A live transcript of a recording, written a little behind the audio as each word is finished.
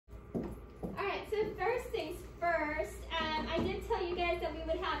that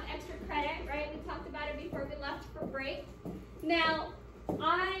we would have extra credit, right? We talked about it before we left for break. Now,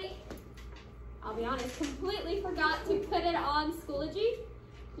 I'll be honest, completely forgot to put it on Schoology.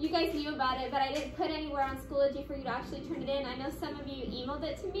 You guys knew about it, but I didn't put anywhere on Schoology for you to actually turn it in. I know some of you emailed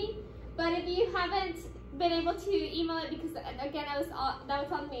it to me, but if you haven't been able to email it, because again, that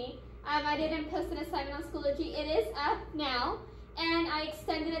was on me. I didn't post an assignment on Schoology. It is up now, and I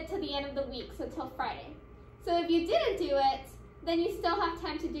extended it to the end of the week, so till Friday. So if you didn't do it, then you still have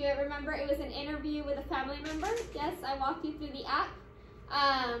time to do it. Remember, it was an interview with a family member. Yes, I walked you through the app.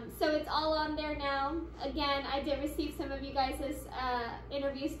 So it's all on there now. Again, I did receive some of you guys'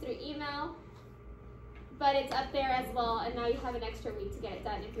 interviews through email, but it's up there as well. And now you have an extra week to get it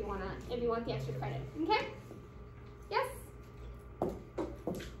done if you want the extra credit. Okay? Yes.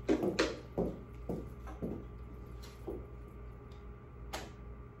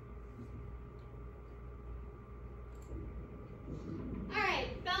 All right,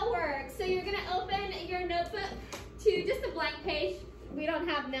 bell work. So you're gonna open your notebook to just a blank page. We don't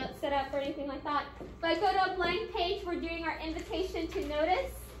have notes set up or anything like that. But go to a blank page. We're doing our invitation to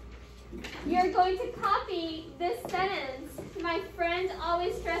notice. You're going to copy this sentence. My friend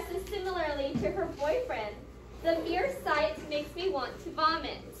always dresses similarly to her boyfriend. The mere sight makes me want to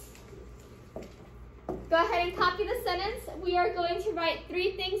vomit. Go ahead and copy the sentence. We are going to write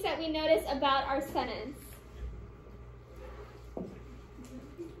 3 things that we notice about our sentence.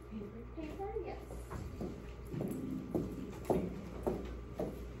 Yes.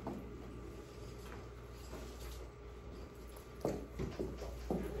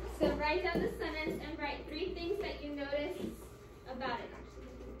 So write down the sentence and write 3 things that you notice about it.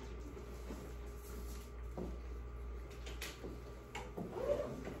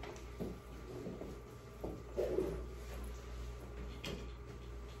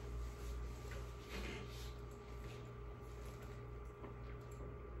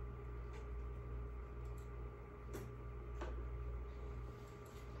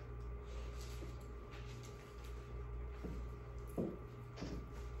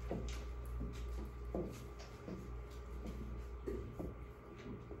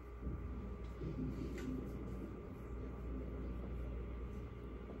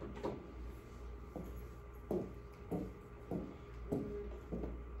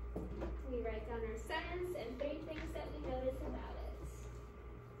 Sentence and 3 things that we notice about it.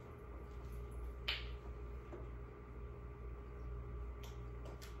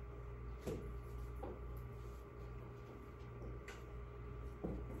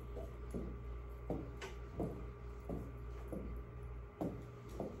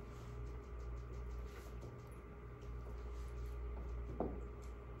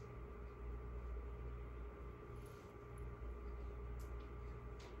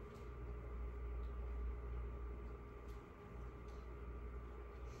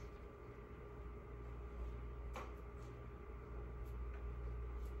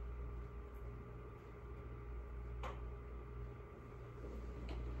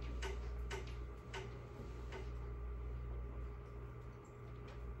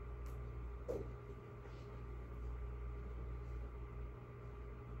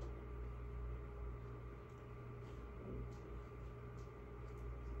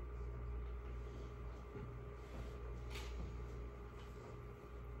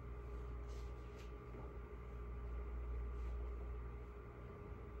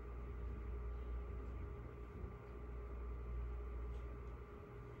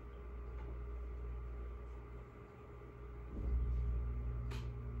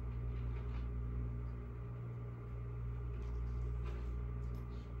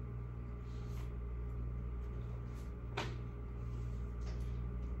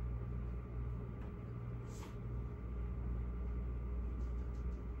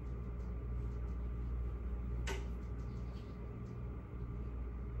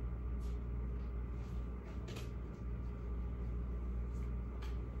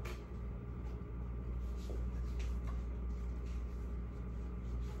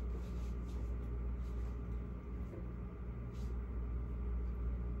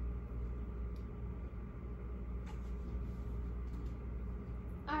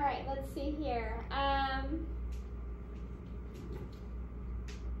 All right, let's see here.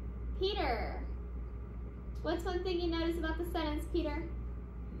 Peter, what's one thing you notice about the sentence, Peter?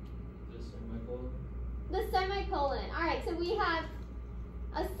 The semicolon. The semicolon. All right, so we have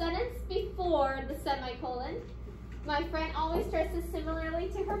a sentence before the semicolon. My friend always dresses similarly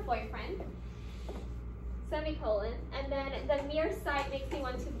to her boyfriend. Semicolon. And then the mere sight makes me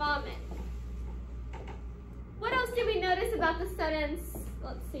want to vomit. What else do we notice about the sentence?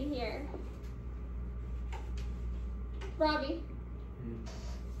 Let's see here. Robbie.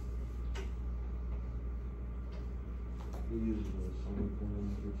 We use the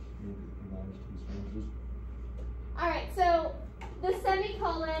semicolon, which combines two sentences. All right, so the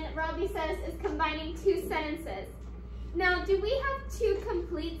semicolon, Robbie says, is combining two sentences. Now, do we have two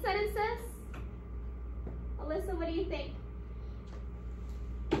complete sentences? Alyssa, what do you think?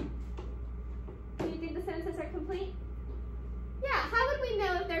 Do you think the sentences are complete? Yeah, how would we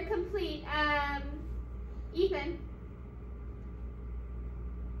know if they're complete? Ethan?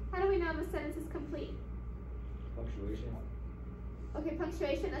 How do we know if a sentence is complete? Punctuation. Okay,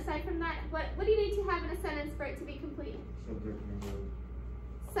 punctuation. Aside from that, what do you need to have in a sentence for it to be complete? Subject and verb.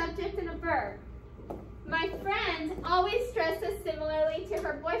 Subject and a verb. My friend always dresses similarly to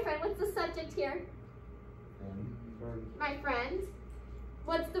her boyfriend. What's the subject here? And verb. My friend.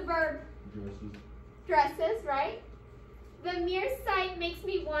 What's the verb? Dresses. Dresses, right? The mere sight makes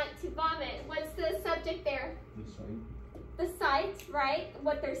me want to vomit. What's the subject there? The sight. The sight, right?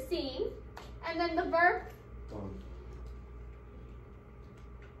 What they're seeing. And then the verb?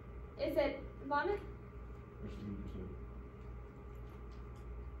 Is it vomit?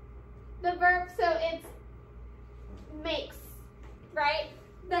 The verb, so it's makes, right?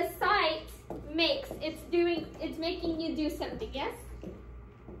 The sight makes. It's making you do something, yes?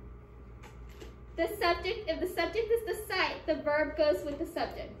 The subject, if the subject is the sight, the verb goes with the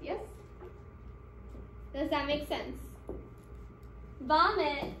subject, yes? Does that make sense?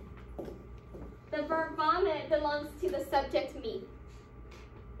 Vomit, the verb vomit belongs to the subject me.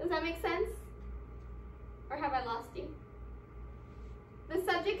 Does that make sense? Or have I lost you? The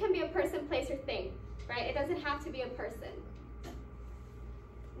subject can be a person, place, or thing, right? It doesn't have to be a person.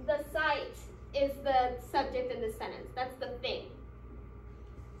 The sight is the subject in the sentence. That's the thing.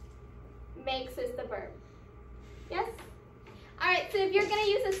 Makes is the verb. Yes? All right, so if you're going to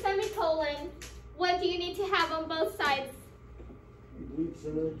use a semicolon, what do you need to have on both sides? Complete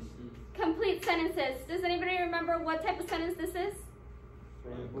sentence. Complete sentences. Does anybody remember what type of sentence this is?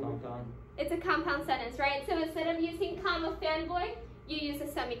 Compound. It's a compound sentence, right? So instead of using comma fanboy, you use a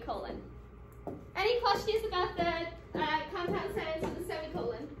semicolon. Any questions about the compound sentence with the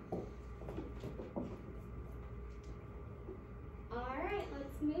semicolon? All right,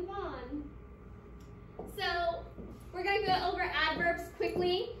 let's move on. So we're going to go over adverbs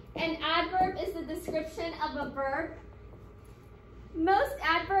quickly. An adverb is the description of a verb. Most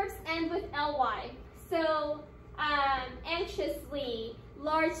adverbs end with ly. So anxiously,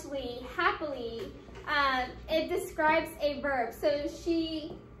 largely, happily, it describes a verb. So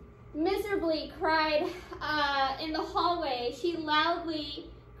she miserably cried in the hallway. She loudly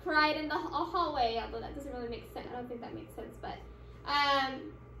cried in the hallway, although that doesn't really make sense. I don't think that makes sense, but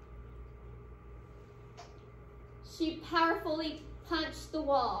she powerfully punched the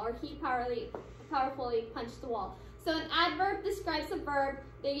wall, or he powerfully punched the wall. So an adverb describes a verb.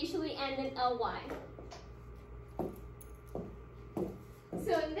 They usually end in ly.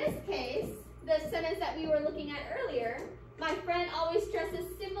 So in this case, the sentence that we were looking at earlier, my friend always dresses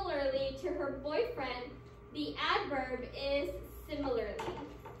similarly to her boyfriend. The adverb is similarly.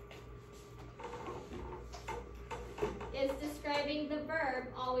 It's describing the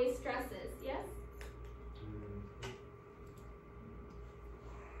verb always dresses, yes?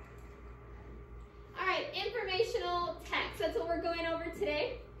 All right, informational text. That's what we're going over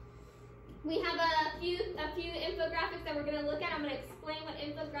today. We have a few infographics that we're going to look at. I'm going to explain what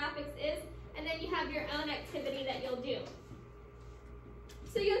infographics is, and then you have your own activity that you'll do.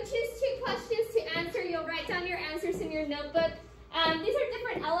 So you'll choose 2 questions to answer. You'll write down your answers in your notebook. These are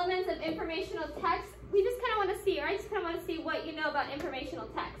different elements of informational text. We just kind of want to see, or I just kind of want to see what you know about informational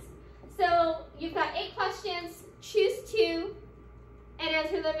text. So you've got 8 questions. Choose 2 and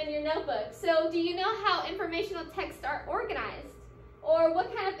answer them in your notebook. So do you know how informational texts are organized? Or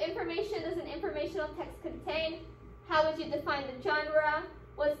what kind of information does an informational text contain? How would you define the genre?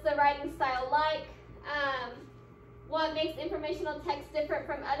 What's the writing style like? What makes informational text different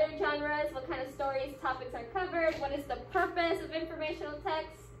from other genres? What kind of stories, topics are covered? What is the purpose of informational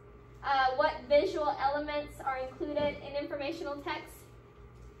text? What visual elements are included in informational text?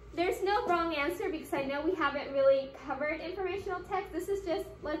 There's no wrong answer because I know we haven't really covered informational text. This is just,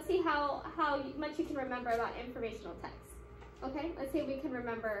 let's see how much you can remember about informational text. Okay, let's see if we can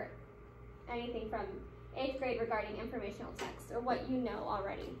remember anything from 8th grade regarding informational text or what you know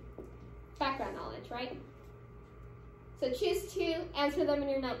already. Background knowledge, right? So choose 2, answer them in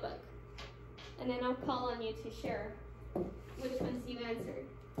your notebook. And then I'll call on you to share which ones you answered.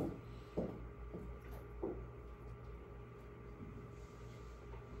 I'm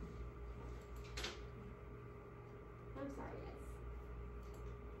sorry,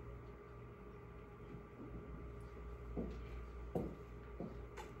 guys.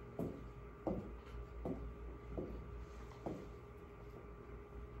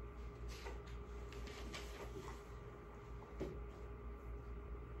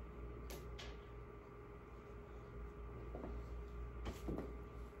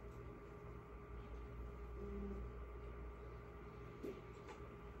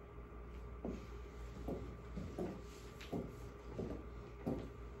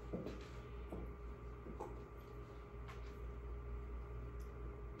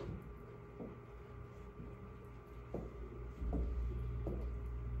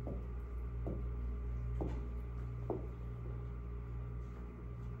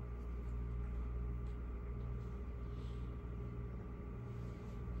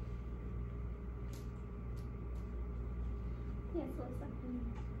 Yes, Alyssa.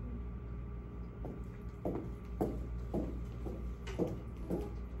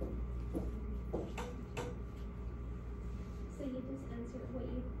 So you just answer what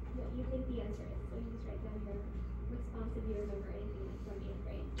you think the answer is. So you just write down your response if you remember anything like from 8th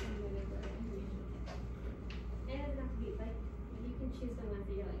grade and you remember information text. And it doesn't have to be like you can choose the ones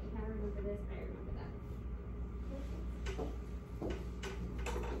that you're like, I remember this, I remember that.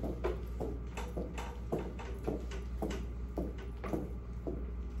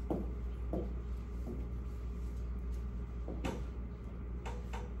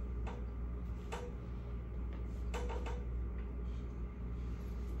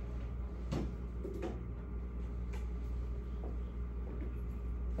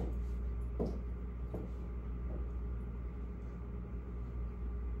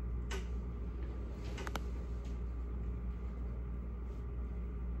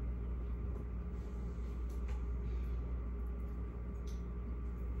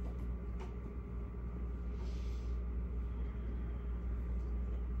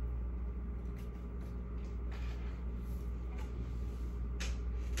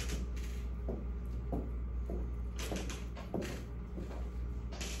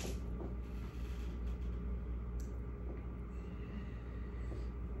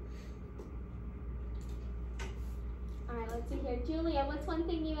 Let's see here. Julia, what's one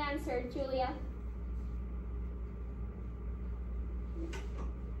thing you answered, Julia?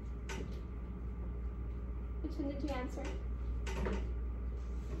 Which one did you answer?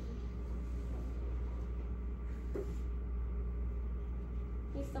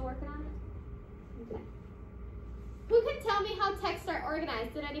 You still working on it? Okay. Who can tell me how texts are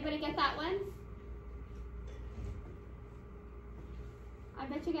organized? Did anybody get that one? I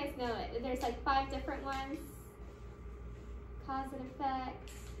bet you guys know it. There's like 5 different ones. Cause and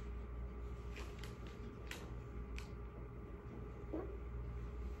effect. Yep.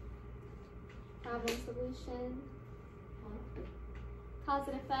 Problem solution. Cause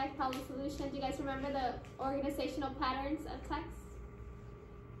and effect, problem solution. Do you guys remember the organizational patterns of text?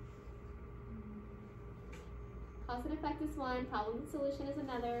 Cause and effect is one, problem and solution is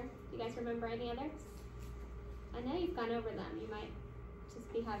another. Do you guys remember any others? I know you've gone over them. You might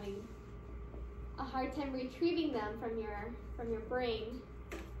just be having a hard time retrieving them from your brain.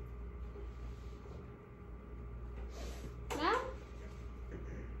 Now,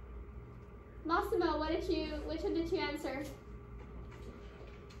 Massimo, which one did you answer?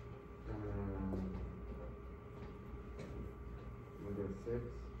 Number 6.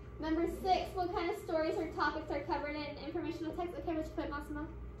 Number 6, what kind of stories or topics are covered in informational text? Okay, what you put, Massimo?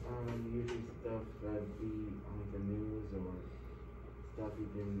 Usually stuff that'd be on the news or stuff you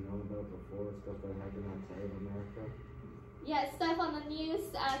didn't know about before, stuff that happened outside of America. Yeah, stuff on the news,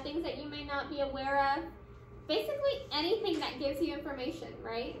 things that you may not be aware of. Basically anything that gives you information,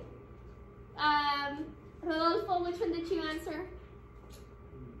 right? Rodolfo, which one did you answer?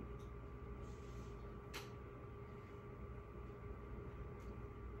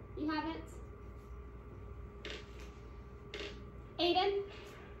 You haven't? Aiden,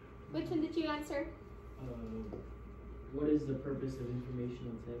 which one did you answer? What is the purpose of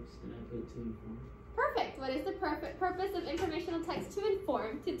informational text? And I put to inform. Perfect. What is the purpose of informational text? To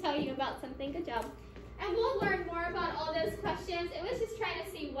inform, to tell you about something. Good job. And we'll learn more about all those questions. It was just trying to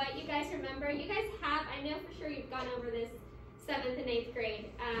see what you guys remember. You guys have, I know for sure you've gone over this 7th and 8th grade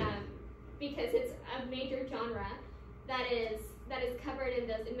because it's a major genre that is covered in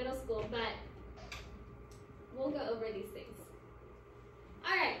those in middle school, but we'll go over these things.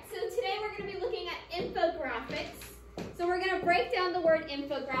 All right, so today we're going to be looking at infographics. So we're going to break down the word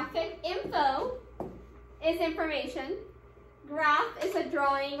infographic. Info is information. Graph is a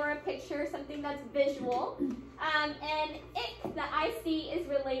drawing or a picture, something that's visual. And IC, the IC, is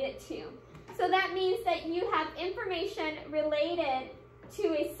related to. So that means that you have information related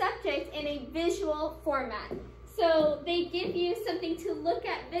to a subject in a visual format. So they give you something to look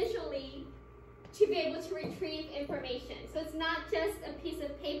at visually to be able to retrieve information. So it's not just a piece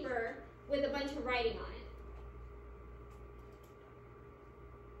of paper with a bunch of writing on it.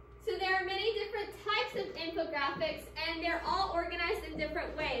 So there are many different types of infographics, and they're all organized in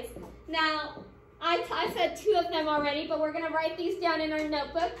different ways. Now, I said 2 of them already, but we're going to write these down in our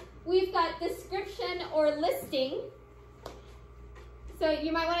notebook. We've got description or listing. So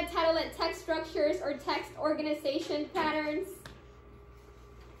you might want to title it text structures or text organization patterns,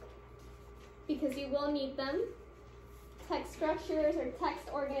 because you will need them. Text structures or text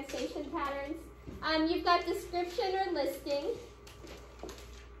organization patterns. You've got description or listing.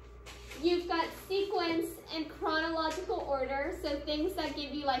 You've got sequence and chronological order, so things that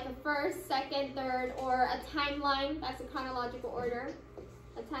give you like a first, second, third, or a timeline, that's a chronological order,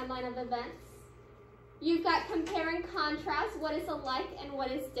 a timeline of events. You've got compare and contrast, what is alike and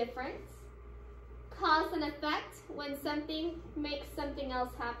what is different. Cause and effect, when something makes something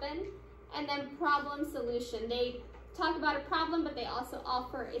else happen. And then problem solution. They talk about a problem, but they also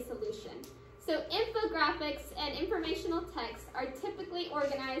offer a solution. So infographics and informational text are typically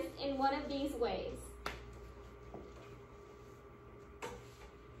organized in one of these ways.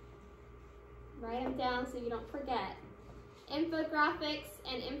 Write them down so you don't forget. Infographics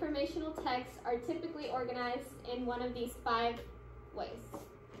and informational text are typically organized in one of these 5 ways.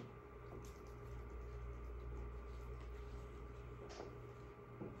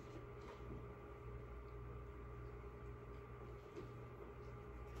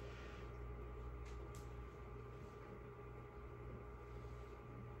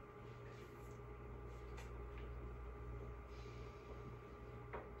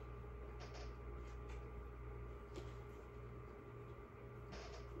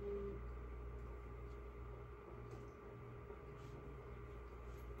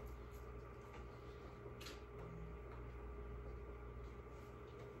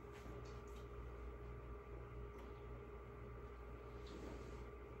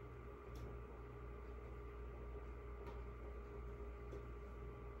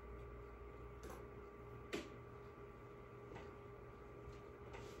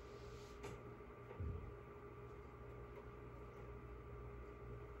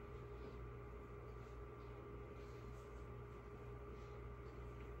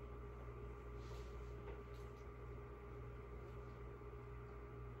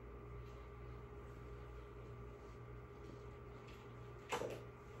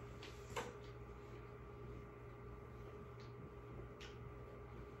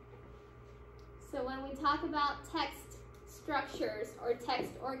 So when we talk about text structures or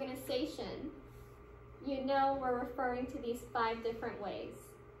text organization, you know we're referring to these 5 different ways.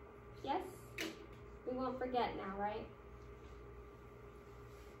 Yes? We won't forget now, right?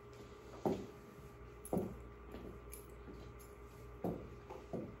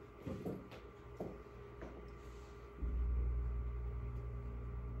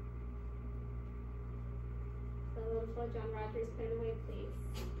 The little flow, John Rogers, put it away, please.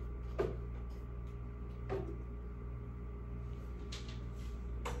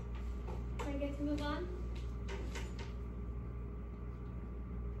 Are we good to move on?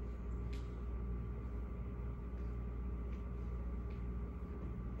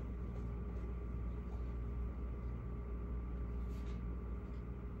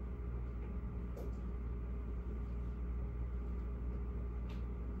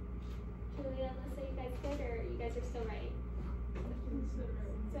 Julia, Melissa, you guys good, or you guys are still writing?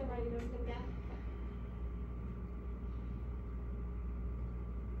 Still writing those things down?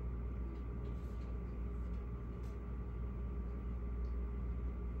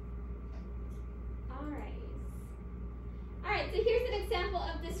 Alright, so here's an example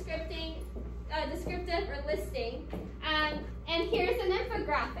of descriptive or listing. And here's an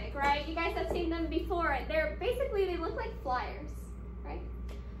infographic, right? You guys have seen them before. They look like flyers, right?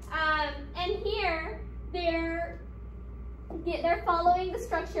 And here, they're following the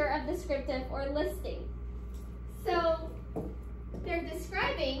structure of descriptive or listing. So they're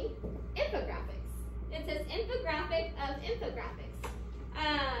describing infographics. It says infographic of infographics.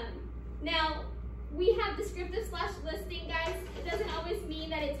 Now, we have descriptive / listing, guys. It doesn't always mean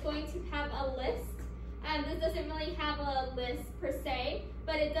that it's going to have a list. This doesn't really have a list per se,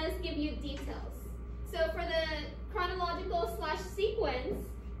 but it does give you details. So for the chronological / sequence,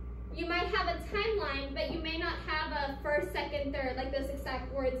 you might have a timeline, but you may not have a first, second, third, like those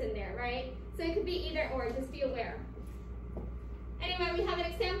exact words in there, right? So it could be either or, just be aware. Anyway, we have an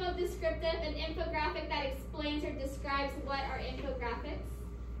example of descriptive, an infographic that explains or describes what are infographics.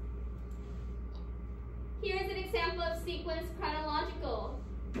 Here's an example of sequence chronological.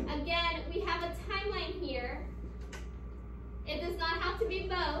 Again, we have a timeline here. It does not have to be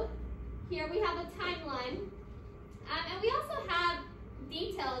both. Here we have a timeline. And we also have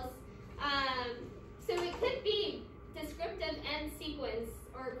details. So it could be descriptive and sequence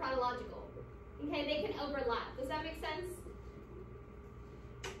or chronological. Okay, they can overlap. Does that make sense?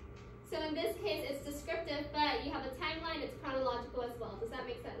 So in this case, it's descriptive, but you have a timeline, it's chronological as well. Does that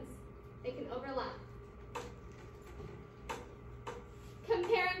make sense? They can overlap.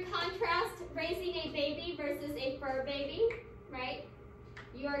 Compare and contrast raising a baby versus a fur baby, right?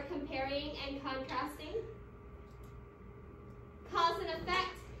 You are comparing and contrasting. Cause and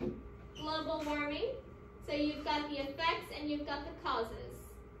effect, global warming. So you've got the effects and you've got the causes.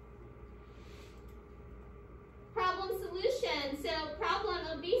 question. So problem,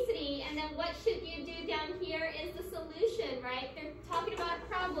 obesity, and then what should you do down here is the solution, right? They're talking about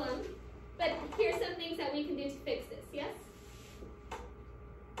a problem, but here's some things that we can do to fix this, yes?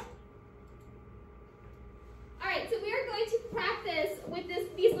 All right, so we are going to practice with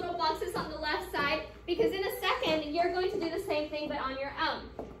these little boxes on the left side, because in a second, you're going to do the same thing, but on your own.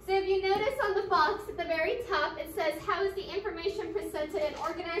 So if you notice on the box at the very top, it says, how is the information presented and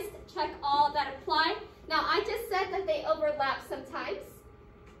organized? Check all that apply. Now, I just said that they overlap sometimes.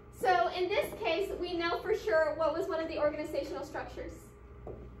 So in this case, we know for sure what was one of the organizational structures.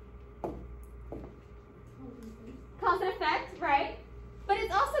 Cause and effect, right? But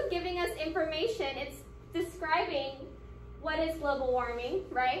it's also giving us information. It's describing what is global warming,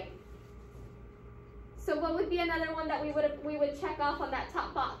 right? So what would be another one that we would check off on that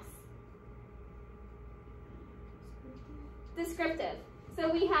top box? Descriptive. So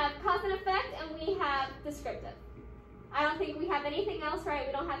we have cause and effect and we have descriptive. I don't think we have anything else, right?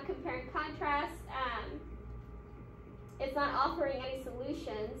 We don't have compare and contrast. It's not offering any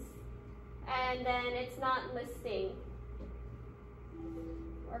solutions. And then it's not listing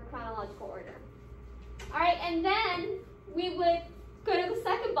or chronological order. All right, and then we would go to the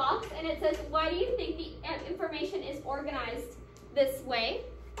second box, and it says, why do you think the information is organized this way?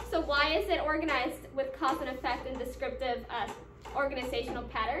 So why is it organized with cause and effect and descriptive organizational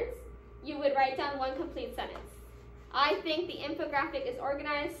patterns? You would write down one complete sentence. I think the infographic is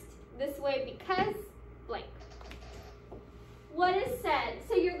organized this way because blank. What is said?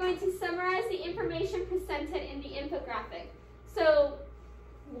 So you're going to summarize the information presented in the infographic. So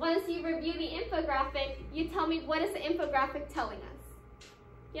once you review the infographic, you tell me, what is the infographic telling us?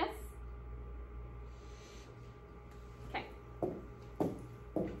 Yes? Okay.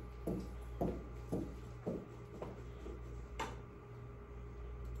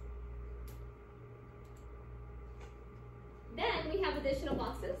 Then we have additional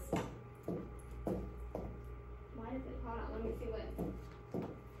boxes. Why is it, hold on, let me see what it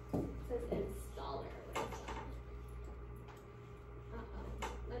says installer. What is that? Uh-oh.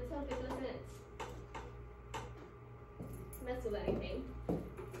 Let's hope it doesn't mess with anything.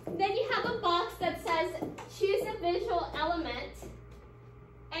 Then you have a box that says choose a visual element,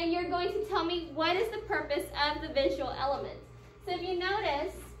 and you're going to tell me what is the purpose of the visual element. So if you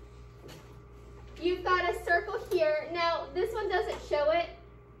notice, you've got a circle here. Now this one doesn't show it,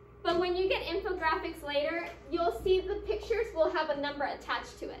 but when you get infographics later, you'll see the pictures will have a number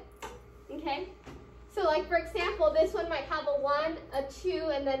attached to it. Okay? So like for example, this one might have a 1, a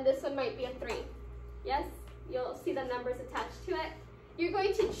 2, and then this one might be a 3. Yes? You'll see the numbers attached to it. You're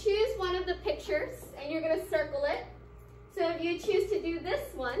going to choose one of the pictures, and you're going to circle it. So if you choose to do this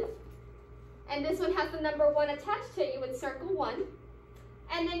one, and this one has the number 1 attached to it, you would circle 1.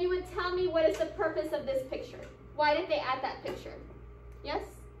 And then you would tell me what is the purpose of this picture. Why did they add that picture? Yes?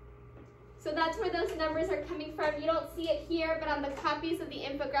 So that's where those numbers are coming from. You don't see it here, but on the copies of the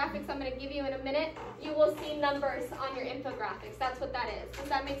infographics I'm going to give you in a minute, you will see numbers on your infographics. That's what that is. Does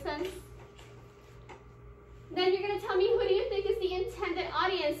that make sense? Then you're going to tell me, who do you think is the intended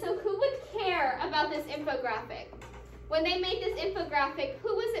audience? So who would care about this infographic? When they made this infographic,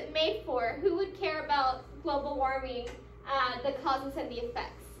 who was it made for? Who would care about global warming, the causes and the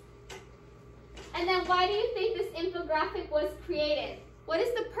effects? And then why do you think this infographic was created? What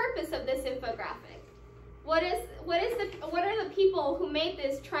is the purpose of this infographic? What are the people who made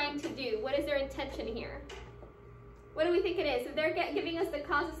this trying to do? What is their intention here? What do we think it is? If they're giving us the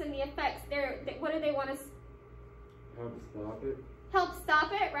causes and the effects, what do they want us? Help stop it. Help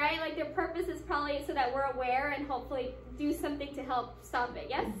stop it, right? Like their purpose is probably so that we're aware and hopefully do something to help stop it,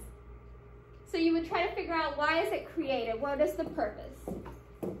 yes? So you would try to figure out, why is it created? What is the purpose?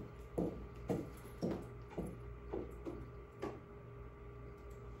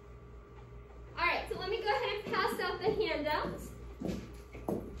 All right, so let me go ahead and pass out the handouts.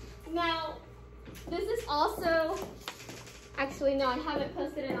 Now, this is also, actually no, I haven't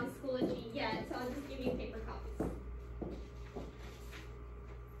posted it on Schoology yet, so I'll just give you paper copies.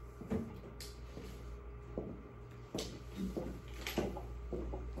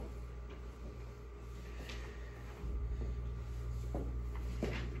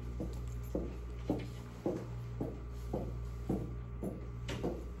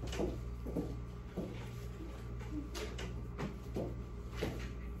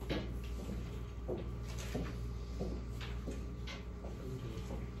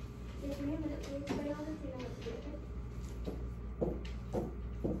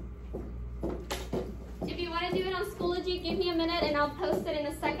 If you want to do it on Schoology, give me a minute and I'll post it in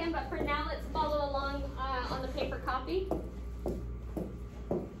a second, but for now, let's follow along on the paper copy.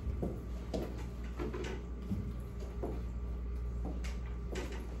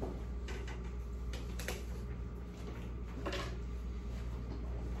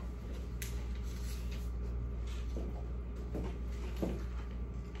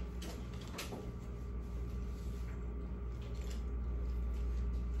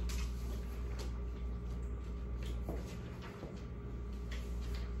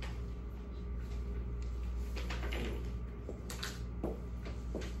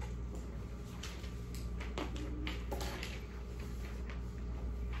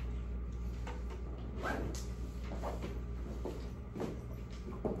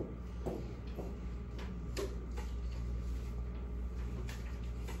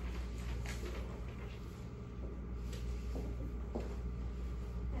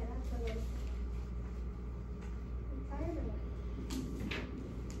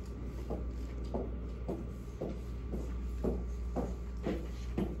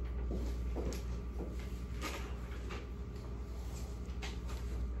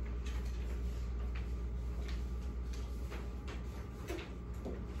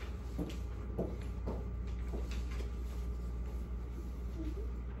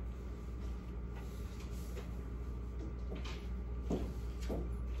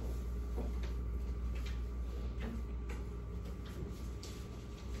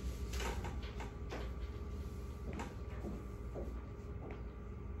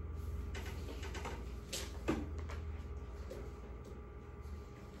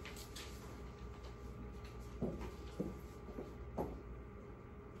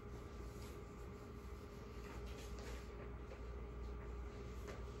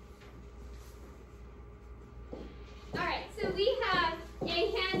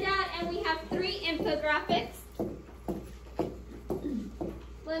 infographics.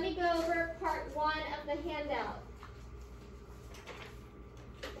 Let me go over part 1 of the handout.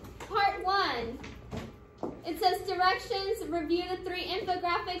 Part 1. It says directions, review the 3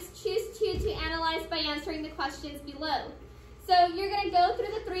 infographics, choose 2 to analyze by answering the questions below. So you're going to go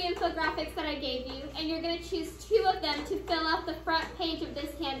through the 3 infographics that I gave you, and you're going to choose 2 of them to fill out the front page of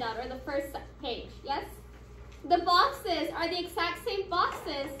this handout, or the first page, yes? The boxes are the exact same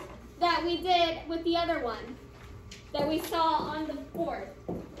boxes that we did with the other one that we saw on the board.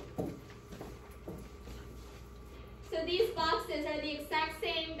 So these boxes are the exact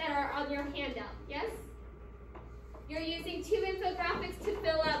same that are on your handout, yes? You're using 2 infographics to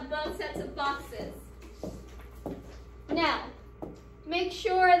fill out both sets of boxes. Now, make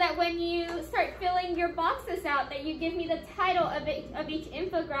sure that when you start filling your boxes out that you give me the title of each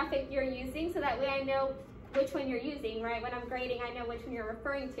infographic you're using, so that way I know which one you're using, right? When I'm grading, I know which one you're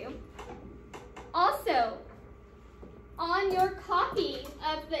referring to. Also, on your copy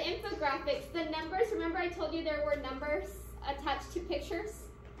of the infographics, the numbers, remember I told you there were numbers attached to pictures?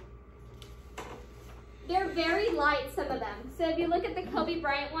 They're very light, some of them. So if you look at the Kobe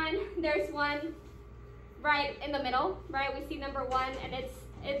Bryant one, there's one right in the middle, right? We see number 1, and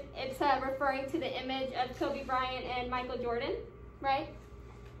it's referring to the image of Kobe Bryant and Michael Jordan, right?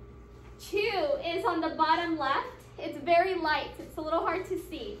 2 is on the bottom left. It's very light. It's a little hard to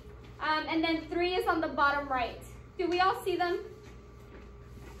see. And then 3 is on the bottom right. Do we all see them?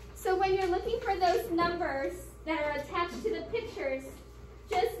 So when you're looking for those numbers that are attached to the pictures,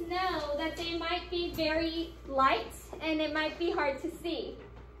 just know that they might be very light and it might be hard to see.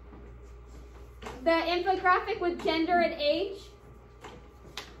 The infographic with gender and age.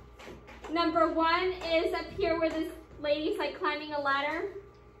 Number 1 is up here where this lady's like climbing a ladder.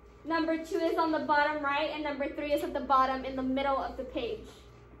 Number 2 is on the bottom right, and number 3 is at the bottom in the middle of the page.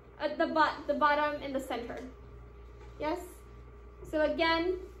 At the bottom in the center. Yes? So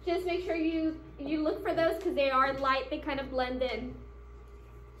again, just make sure you look for those because they are light, they kind of blend in.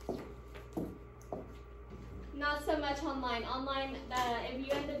 Not so much online. Online, if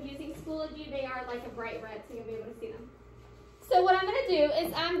you end up using Schoology, they are like a bright red, so you'll be able to see them. So what I'm going to do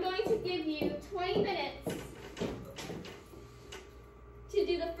is I'm going to give you 20 minutes to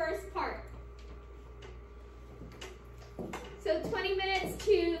do the first part. So 20 minutes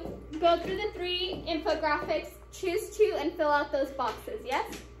to go through the 3 infographics, choose 2, and fill out those boxes, yes?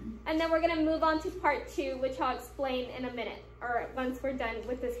 And then we're going to move on to part 2, which I'll explain in a minute, or once we're done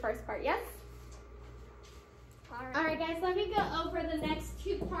with this first part, yes? All right, guys, let me go over the next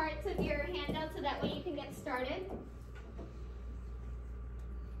 2 parts of your handout so that way you can get started.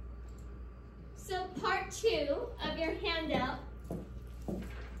 So part 2 of your handout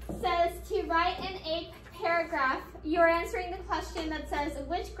says to write in a paragraph, you're answering the question that says,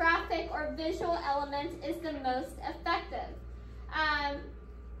 which graphic or visual element is the most effective?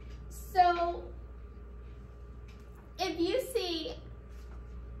 So if you see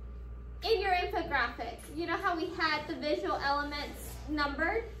in your infographics, you know how we had the visual elements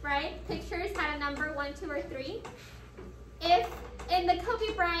numbered, right? Pictures had a number 1, 2, or 3. If in the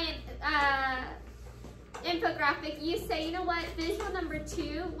Kobe Bryant infographic, you say, you know what, visual number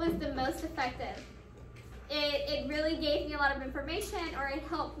 2 was the most effective. It really gave me a lot of information, or it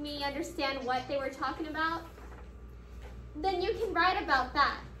helped me understand what they were talking about. Then you can write about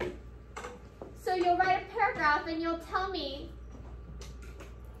that. So you'll write a paragraph and you'll tell me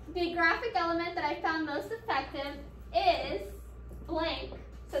the graphic element that I found most effective is blank.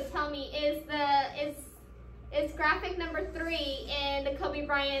 So tell me, is graphic number 3 in the Kobe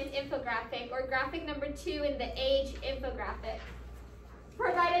Bryant infographic, or graphic number 2 in the age infographic?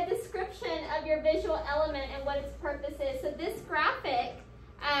 Provide a description of your visual element and what its purpose is. So this graphic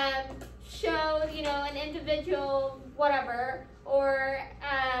showed, you know, an individual whatever, or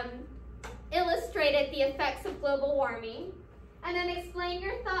illustrated the effects of global warming. And then explain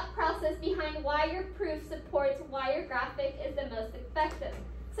your thought process behind why your proof supports why your graphic is the most effective.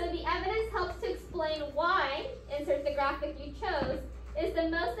 So the evidence helps to explain why, insert the graphic you chose, is the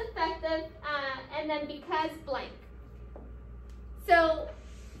most effective, and then because blank. So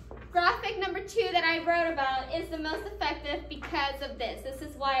graphic number 2 that I wrote about is the most effective because of this. This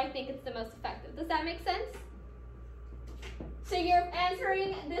is why I think it's the most effective. Does that make sense? So you're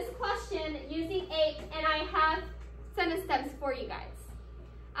answering this question using 8, and I have sentence steps for you guys.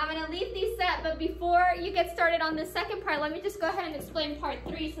 I'm going to leave these set, but before you get started on the second part, let me just go ahead and explain part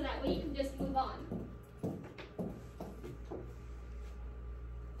 3 so that way you can just move on.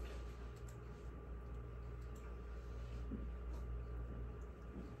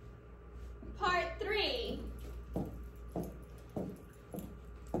 Part 3.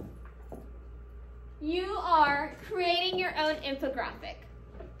 your own infographic.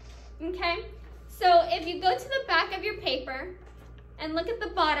 Okay? So if you go to the back of your paper and look at the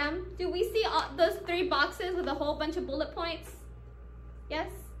bottom, do we see all those 3 boxes with a whole bunch of bullet points? Yes?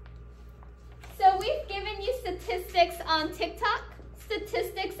 So we've given you statistics on TikTok,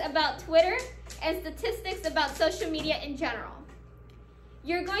 statistics about Twitter, and statistics about social media in general.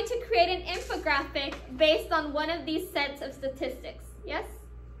 You're going to create an infographic based on one of these sets of statistics. Yes?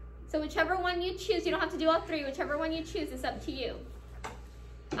 So whichever one you choose, you don't have to do all 3, whichever one you choose is up to you.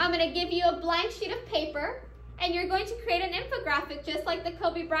 I'm going to give you a blank sheet of paper, and you're going to create an infographic just like the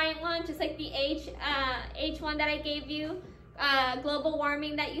Kobe Bryant one, just like the age one that I gave you, global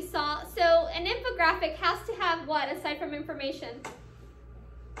warming that you saw. So an infographic has to have what aside from information?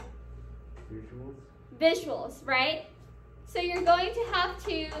 Visuals. Visuals, right? So you're going to have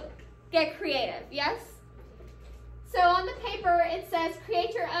to get creative, yes? So on the paper, it says,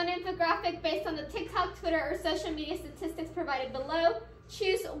 create your own infographic based on the TikTok, Twitter, or social media statistics provided below.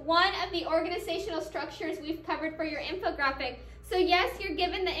 Choose one of the organizational structures we've covered for your infographic. So yes, you're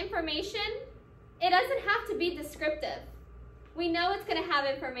given the information. It doesn't have to be descriptive. We know it's going to have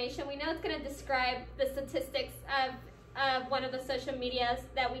information. We know it's going to describe the statistics of one of the social medias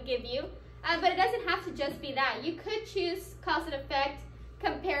that we give you. But it doesn't have to just be that. You could choose cause and effect,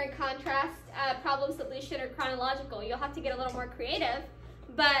 compare and contrast, problem solution, or chronological. You'll have to get a little more creative,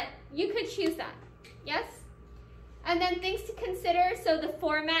 but you could choose that. Yes? And then things to consider. So the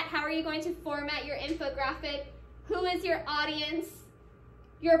format, how are you going to format your infographic? Who is your audience?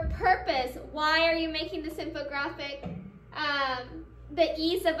 Your purpose, why are you making this infographic? The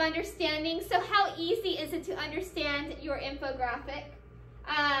ease of understanding. So how easy is it to understand your infographic?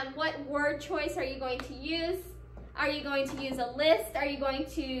 What word choice are you going to use? Are you going to use a list? Are you going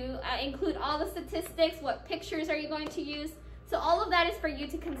to include all the statistics? What pictures are you going to use? So all of that is for you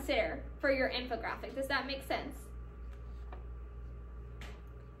to consider for your infographic. Does that make sense?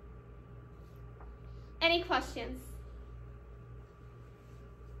 Any questions?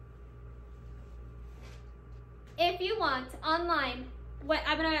 If you want online,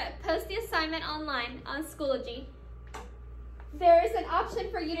 I'm going to post the assignment online on Schoology. There is an option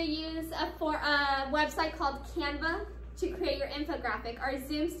for you to use a website called Canva to create your infographic. Our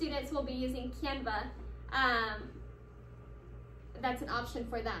Zoom students will be using Canva. That's an option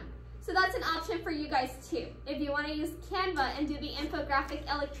for them. So that's an option for you guys too. If you want to use Canva and do the infographic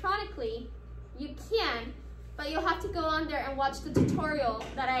electronically, you can, but you'll have to go on there and watch the tutorial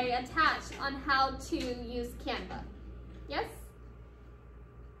that I attached on how to use Canva. Yes?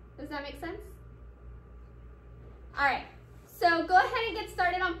 Does that make sense? All right. So go ahead and get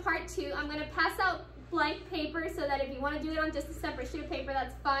started on part 2. I'm going to pass out blank paper so that if you want to do it on just a separate sheet of paper,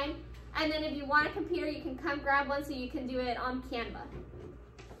 that's fine. And then if you want a computer, you can come grab one so you can do it on Canva.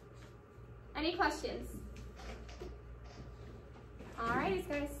 Any questions? All right,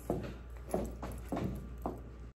 guys.